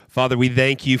Father, we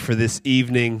thank you for this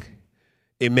evening.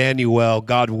 Emmanuel,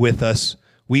 God with us.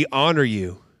 We honor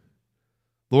you.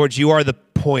 Lord, you are the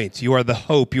point. You are the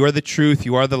hope. You are the truth.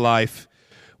 You are the life.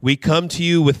 We come to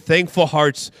you with thankful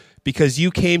hearts because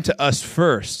you came to us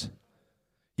first.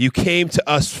 You came to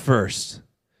us first.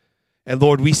 And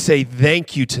Lord, we say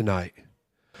thank you tonight.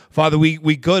 Father, we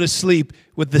go to sleep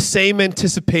with the same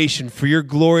anticipation for your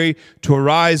glory to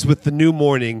arise with the new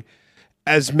morning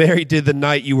as Mary did the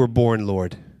night you were born,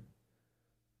 Lord.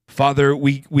 Father,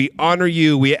 we honor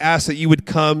you. We ask that you would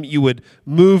come, you would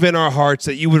move in our hearts,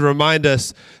 that you would remind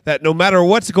us that no matter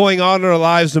what's going on in our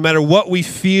lives, no matter what we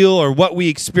feel or what we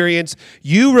experience,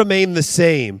 you remain the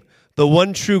same, the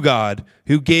one true God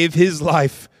who gave his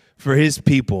life for his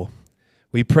people.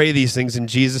 We pray these things in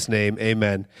Jesus' name,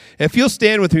 amen. If you'll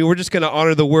stand with me, we're just going to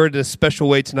honor the word in a special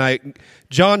way tonight.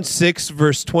 John 6,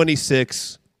 verse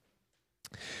 26.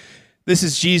 This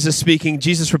is Jesus speaking.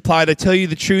 Jesus replied, I tell you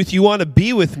the truth, you want to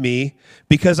be with me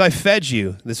because I fed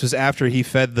you. This was after he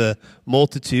fed the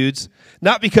multitudes.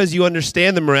 Not because you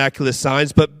understand the miraculous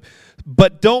signs,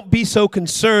 but don't be so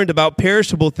concerned about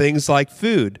perishable things like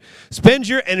food. Spend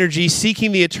your energy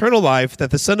seeking the eternal life that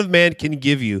the Son of Man can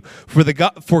give you.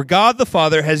 For God the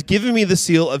Father has given me the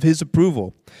seal of his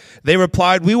approval. They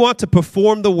replied, we want to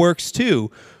perform the works too.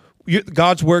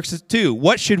 God's works too.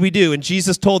 What should we do? And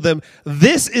Jesus told them,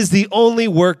 this is the only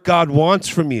work God wants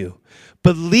from you.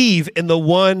 Believe in the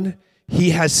one he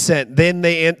has sent. Then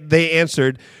they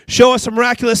answered, show us a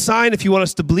miraculous sign if you want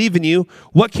us to believe in you.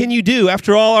 What can you do?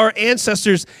 After all, our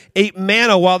ancestors ate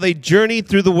manna while they journeyed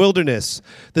through the wilderness.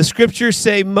 The scriptures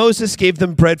say Moses gave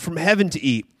them bread from heaven to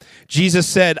eat. Jesus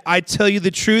said, I tell you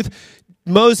the truth,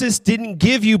 Moses didn't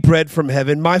give you bread from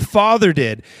heaven, my Father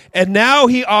did. And now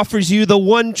he offers you the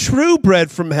one true bread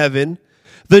from heaven.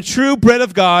 The true bread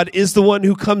of God is the one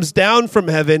who comes down from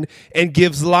heaven and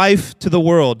gives life to the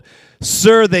world.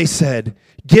 Sir, they said,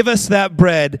 give us that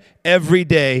bread every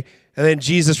day. And then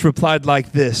Jesus replied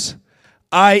like this,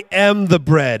 I am the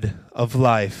bread of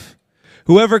life.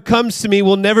 Whoever comes to me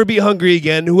will never be hungry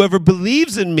again. Whoever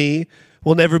believes in me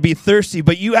will never be thirsty,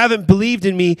 but you haven't believed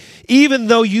in me, even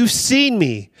though you've seen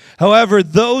me. However,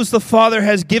 those the Father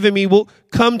has given me will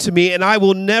come to me, and I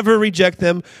will never reject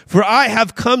them, for I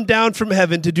have come down from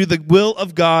heaven to do the will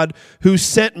of God who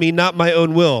sent me, not my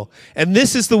own will. And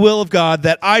this is the will of God,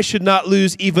 that I should not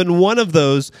lose even one of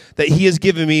those that he has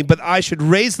given me, but I should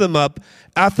raise them up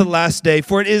at the last day.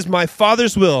 For it is my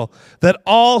Father's will that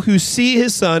all who see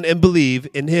his Son and believe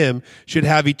in him should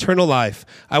have eternal life.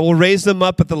 I will raise them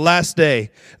up at the last day.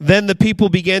 Then the people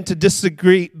began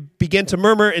to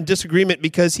murmur in disagreement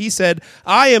because he said,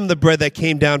 I am the bread that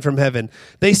came down from heaven.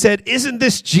 They said, isn't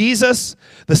this Jesus,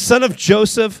 the son of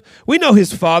Joseph? We know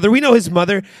his father. We know his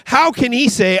mother. How can he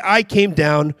say, I came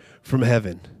down from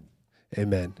heaven?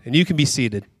 Amen. And you can be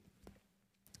seated.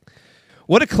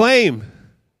 What a claim.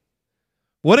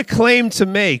 What a claim to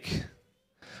make.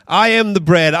 I am the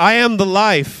bread. I am the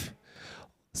life.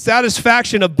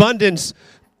 Satisfaction, abundance,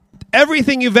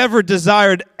 everything you've ever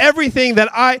desired, everything that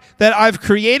I've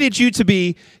created you to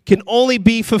be can only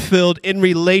be fulfilled in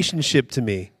relationship to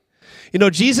me. You know,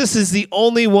 Jesus is the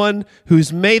only one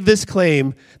who's made this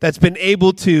claim that's been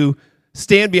able to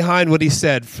stand behind what he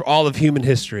said for all of human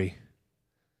history.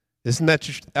 Isn't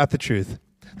that the truth?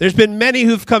 There's been many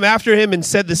who've come after him and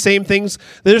said the same things.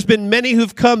 There's been many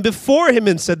who've come before him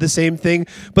and said the same thing.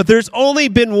 But there's only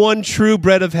been one true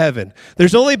bread of heaven.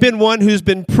 There's only been one who's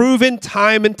been proven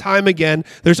time and time again.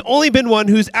 There's only been one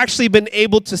who's actually been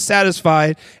able to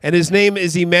satisfy, and his name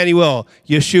is Emmanuel,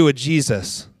 Yeshua,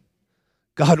 Jesus,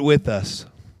 God with us.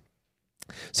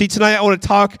 See, tonight I want to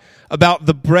talk about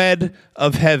the bread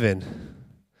of heaven.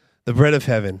 The bread of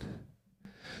heaven.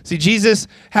 See, Jesus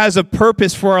has a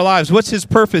purpose for our lives. What's his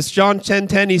purpose? John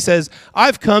 10:10, he says,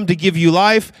 I've come to give you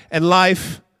life and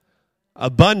life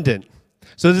abundant.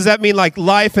 So does that mean like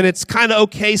life and it's kind of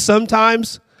okay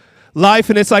sometimes?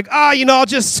 Life and it's like, I'll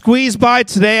just squeeze by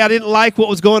today. I didn't like what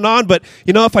was going on, but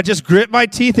if I just grit my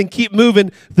teeth and keep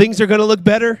moving, things are going to look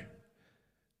better?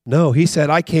 No, he said,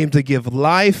 I came to give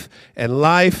life and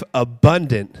life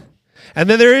abundant. And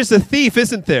then there is a thief,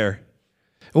 isn't there?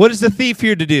 And what is the thief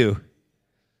here to do?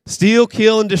 Steal,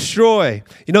 kill, and destroy.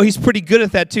 He's pretty good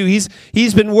at that too.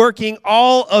 He's been working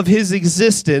all of his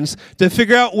existence to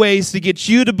figure out ways to get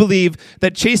you to believe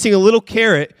that chasing a little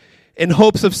carrot in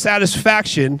hopes of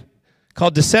satisfaction,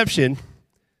 called deception,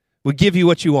 would give you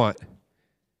what you want.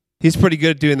 He's pretty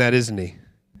good at doing that, isn't he?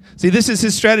 See, this is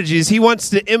his strategy. He wants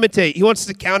to imitate. He wants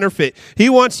to counterfeit. He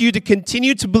wants you to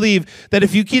continue to believe that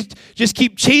if you just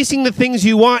keep chasing the things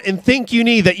you want and think you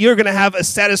need, that you're going to have a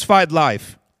satisfied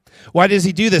life. Why does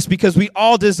he do this? Because we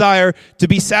all desire to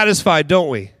be satisfied, don't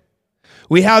we?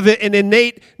 We have an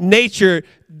innate nature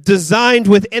designed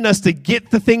within us to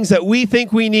get the things that we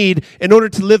think we need in order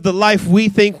to live the life we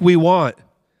think we want.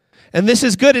 And this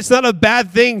is good. It's not a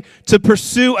bad thing to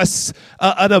pursue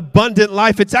an abundant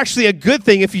life. It's actually a good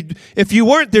thing. If you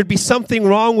weren't, there'd be something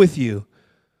wrong with you.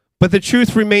 But the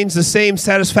truth remains the same.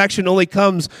 Satisfaction only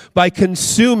comes by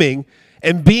consuming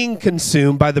and being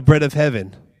consumed by the bread of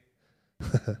heaven.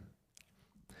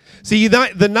 See,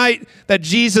 the night that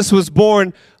Jesus was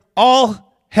born,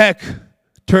 all heck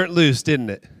turned loose, didn't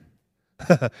it?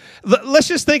 Let's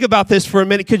just think about this for a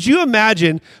minute. Could you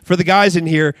imagine, for the guys in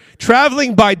here,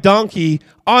 traveling by donkey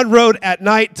on road at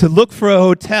night to look for a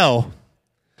hotel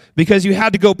because you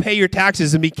had to go pay your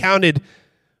taxes and be counted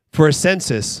for a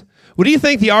census? What do you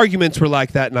think the arguments were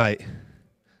like that night?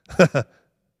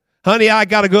 Honey, I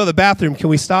got to go to the bathroom. Can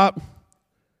we stop?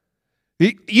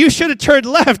 You should have turned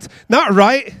left, not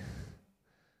right.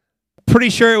 Pretty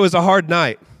sure it was a hard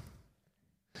night.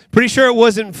 Pretty sure it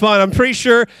wasn't fun. I'm pretty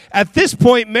sure at this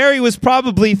point, Mary was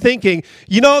probably thinking,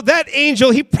 that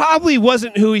angel, he probably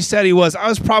wasn't who he said he was. I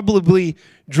was probably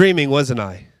dreaming, wasn't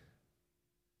I?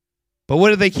 But what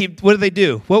did they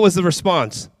do? What was the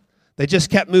response? They just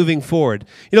kept moving forward.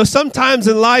 Sometimes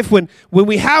in life when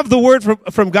we have the word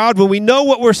from God, when we know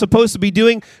what we're supposed to be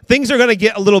doing, things are going to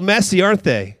get a little messy, aren't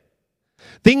they?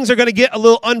 Things are going to get a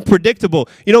little unpredictable.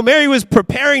 Mary was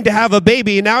preparing to have a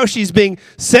baby, and now she's being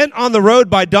sent on the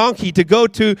road by donkey to go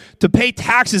to pay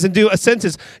taxes and do a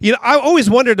census. I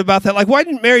always wondered about that. Like, why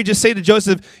didn't Mary just say to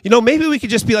Joseph, maybe we could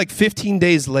just be like 15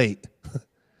 days late?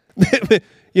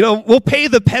 We'll pay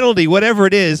the penalty, whatever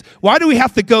it is. Why do we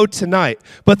have to go tonight?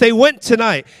 But they went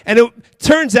tonight. And it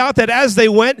turns out that as they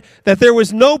went, that there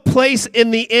was no place in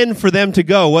the inn for them to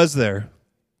go, was there?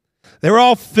 They were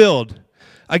all filled.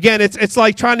 Again, it's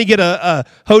like trying to get a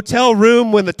hotel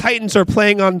room when the Titans are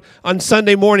playing on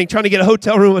Sunday morning, trying to get a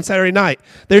hotel room on Saturday night.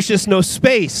 There's just no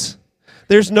space.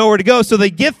 There's nowhere to go. So they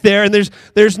get there, and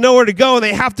there's nowhere to go, and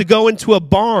they have to go into a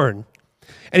barn.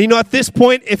 And at this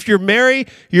point, if you're Mary,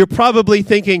 you're probably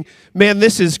thinking, man,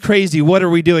 this is crazy. What are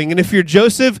we doing? And if you're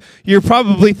Joseph, you're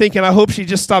probably thinking, I hope she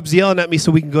just stops yelling at me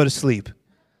so we can go to sleep.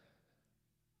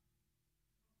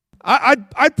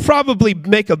 I'd probably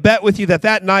make a bet with you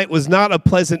that night was not a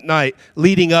pleasant night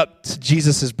leading up to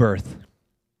Jesus' birth.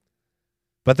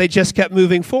 But they just kept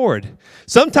moving forward.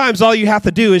 Sometimes all you have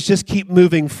to do is just keep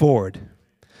moving forward.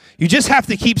 You just have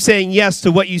to keep saying yes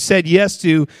to what you said yes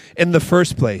to in the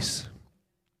first place.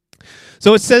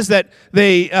 So it says that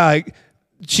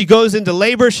she goes into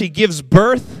labor, she gives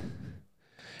birth.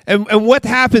 And what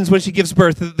happens when she gives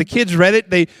birth? The kids read it.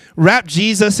 They wrapped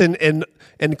Jesus in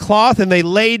cloth, and they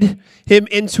laid him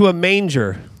into a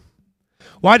manger.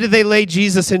 Why did they lay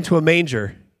Jesus into a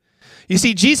manger? You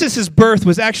see, Jesus' birth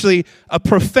was actually a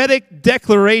prophetic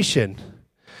declaration.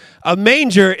 A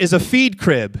manger is a feed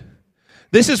crib.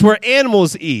 This is where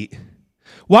animals eat.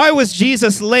 Why was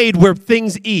Jesus laid where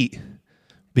things eat?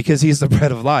 Because he's the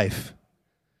bread of life.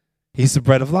 He's the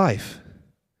bread of life.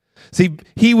 See,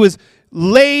 he was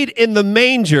laid in the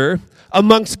manger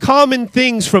amongst common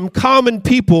things from common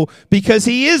people because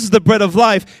he is the bread of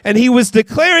life. And he was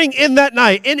declaring in that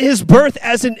night, in his birth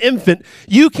as an infant,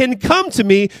 you can come to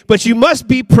me, but you must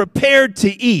be prepared to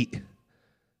eat.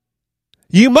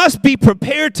 You must be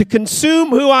prepared to consume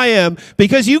who I am,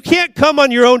 because you can't come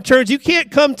on your own terms. You can't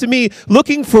come to me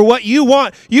looking for what you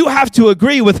want. You have to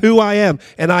agree with who I am,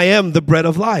 and I am the bread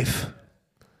of life.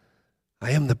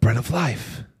 I am the bread of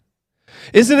life.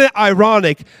 Isn't it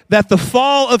ironic that the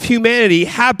fall of humanity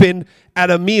happened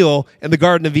at a meal in the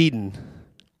Garden of Eden?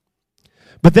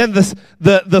 But then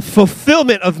the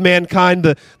fulfillment of mankind,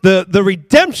 the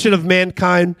redemption of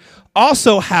mankind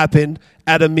also happened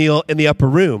at a meal in the upper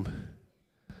room.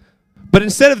 But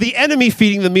instead of the enemy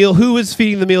feeding the meal, who was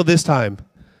feeding the meal this time?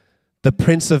 The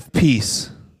Prince of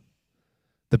Peace.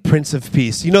 The Prince of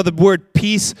Peace. The word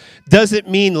peace doesn't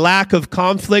mean lack of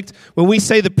conflict. When we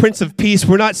say the Prince of Peace,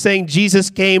 we're not saying Jesus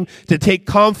came to take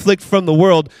conflict from the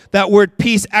world. That word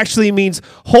peace actually means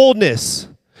wholeness,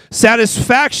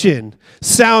 satisfaction,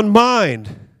 sound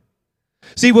mind.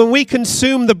 See, when we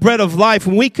consume the bread of life,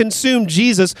 when we consume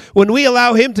Jesus, when we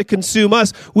allow him to consume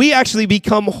us, we actually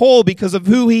become whole because of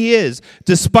who he is,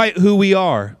 despite who we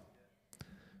are.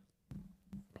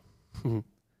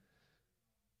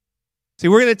 See,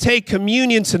 we're going to take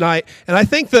communion tonight, and I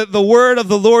think that the word of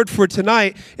the Lord for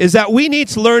tonight is that we need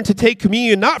to learn to take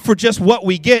communion, not for just what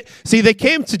we get. See, they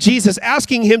came to Jesus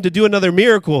asking him to do another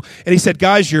miracle, and he said,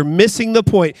 guys, you're missing the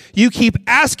point. You keep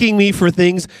asking me for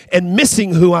things and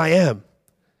missing who I am.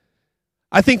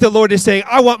 I think the Lord is saying,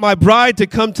 I want my bride to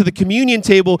come to the communion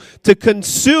table to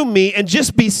consume me and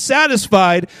just be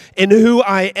satisfied in who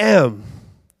I am.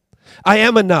 I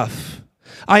am enough.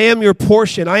 I am your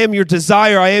portion. I am your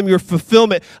desire. I am your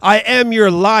fulfillment. I am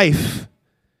your life.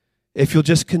 If you'll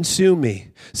just consume me.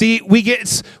 See, we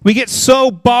get so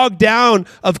bogged down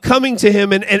of coming to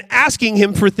him and asking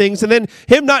him for things, and then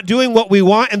him not doing what we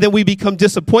want, and then we become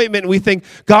disappointment, and we think,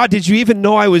 God, did you even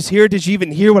know I was here? Did you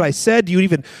even hear what I said? Do you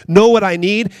even know what I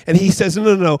need? And he says,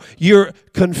 no, you're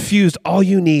confused. All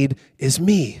you need is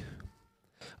me.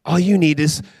 All you need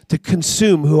is to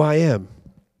consume who I am.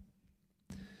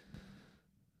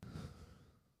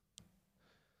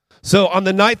 So on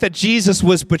the night that Jesus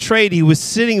was betrayed, he was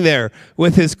sitting there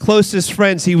with his closest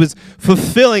friends. He was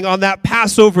fulfilling on that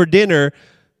Passover dinner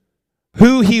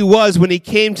who he is when he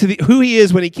came to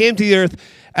the earth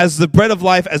as the bread of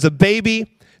life, as a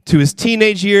baby, to his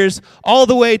teenage years, all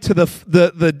the way to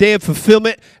the day of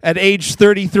fulfillment at age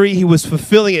 33. He was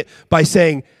fulfilling it by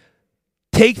saying,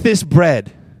 take this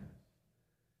bread.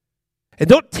 And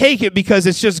don't take it because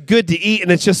it's just good to eat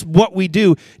and it's just what we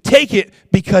do. Take it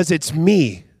because it's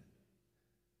me.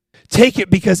 Take it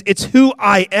because it's who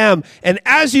I am. And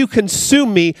as you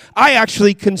consume me, I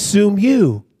actually consume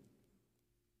you.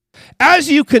 As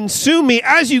you consume me,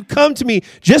 as you come to me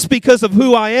just because of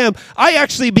who I am, I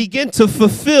actually begin to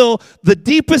fulfill the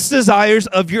deepest desires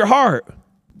of your heart.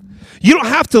 You don't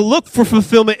have to look for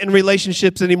fulfillment in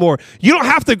relationships anymore. You don't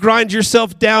have to grind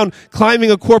yourself down climbing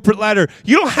a corporate ladder.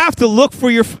 You don't have to look for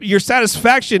your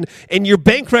satisfaction in your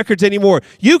bank records anymore.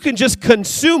 You can just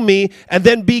consume me and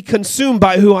then be consumed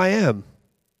by who I am.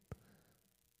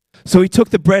 So he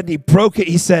took the bread and he broke it.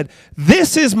 He said,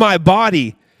 this is my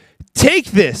body.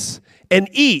 Take this and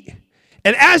eat.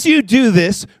 And as you do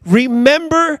this,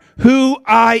 remember who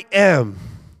I am.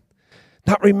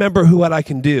 Not remember what I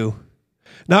can do.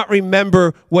 Not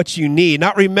remember what you need.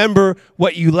 Not remember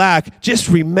what you lack. Just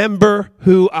remember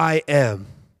who I am.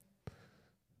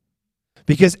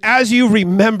 Because as you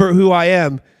remember who I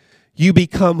am, you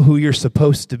become who you're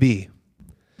supposed to be.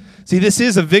 See, this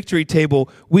is a victory table.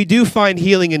 We do find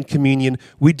healing in communion.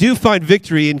 We do find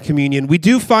victory in communion. We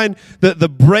do find the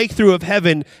breakthrough of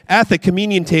heaven at the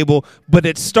communion table, but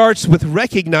it starts with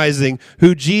recognizing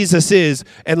who Jesus is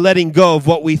and letting go of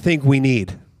what we think we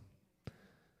need.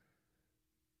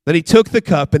 Then he took the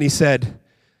cup and he said,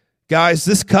 guys,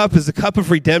 this cup is a cup of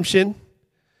redemption.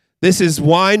 This is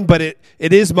wine, but it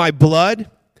is my blood.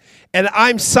 And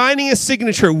I'm signing a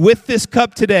signature with this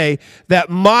cup today that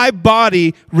my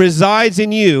body resides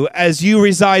in you as you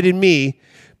reside in me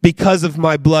because of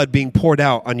my blood being poured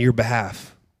out on your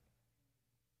behalf.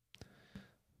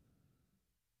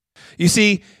 You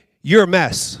see, you're a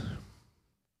mess.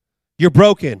 You're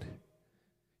broken.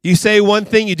 You say one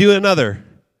thing, you do another.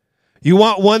 You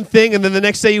want one thing, and then the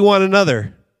next day you want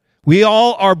another. We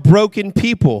all are broken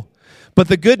people. But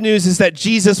the good news is that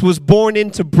Jesus was born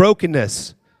into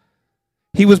brokenness.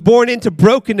 He was born into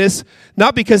brokenness,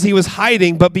 not because he was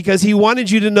hiding, but because he wanted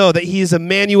you to know that he is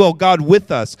Emmanuel, God with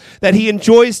us, that he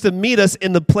enjoys to meet us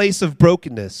in the place of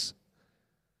brokenness.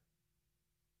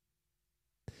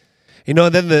 You know,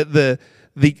 then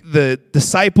the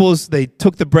disciples, they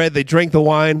took the bread, they drank the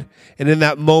wine, and in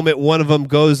that moment, one of them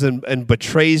goes and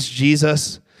betrays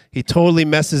Jesus. He totally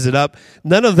messes it up.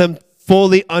 None of them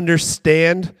fully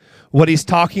understand what he's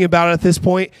talking about at this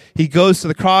point. He goes to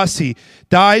the cross, he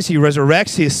dies, he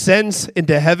resurrects, he ascends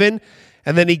into heaven,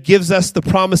 and then he gives us the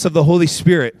promise of the Holy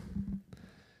Spirit.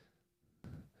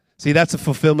 See, that's a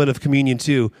fulfillment of communion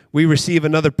too. We receive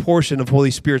another portion of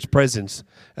Holy Spirit's presence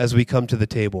as we come to the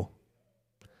table.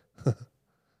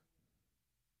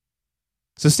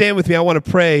 So stand with me. I want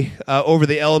to pray over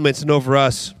the elements and over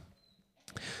us.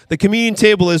 The communion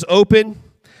table is open.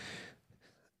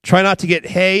 Try not to get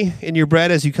hay in your bread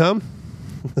as you come.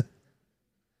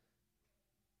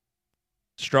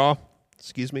 Straw,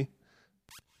 excuse me.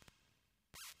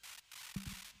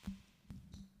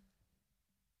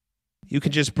 You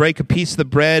can just break a piece of the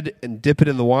bread and dip it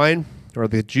in the wine or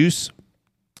the juice.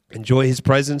 Enjoy his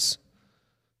presence.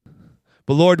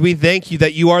 But Lord, we thank you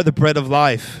that you are the bread of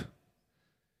life.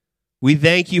 We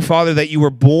thank you, Father, that you were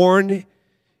born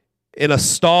in a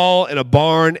stall, in a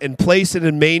barn, and placed in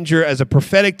a manger as a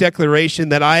prophetic declaration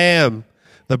that I am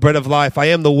the bread of life. I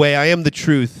am the way. I am the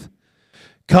truth.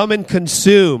 Come and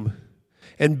consume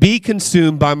and be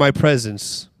consumed by my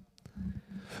presence.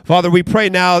 Father, we pray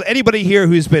now, anybody here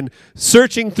who's been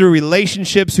searching through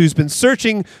relationships, who's been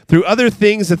searching through other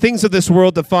things, the things of this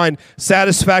world to find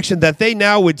satisfaction, that they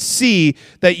now would see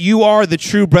that you are the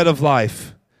true bread of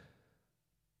life.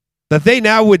 That they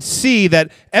now would see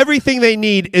that everything they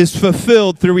need is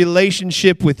fulfilled through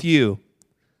relationship with you.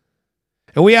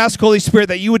 And we ask, Holy Spirit,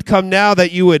 that you would come now,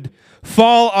 that you would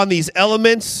fall on these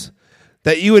elements,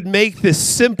 that you would make this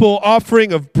simple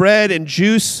offering of bread and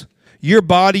juice, your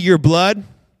body, your blood,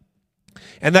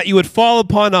 and that you would fall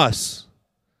upon us,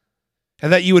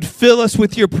 and that you would fill us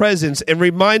with your presence and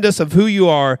remind us of who you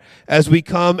are as we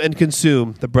come and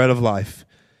consume the bread of life.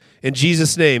 In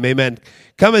Jesus' name, amen.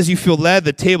 Come as you feel led.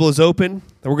 The table is open,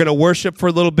 and we're going to worship for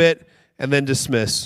a little bit and then dismiss.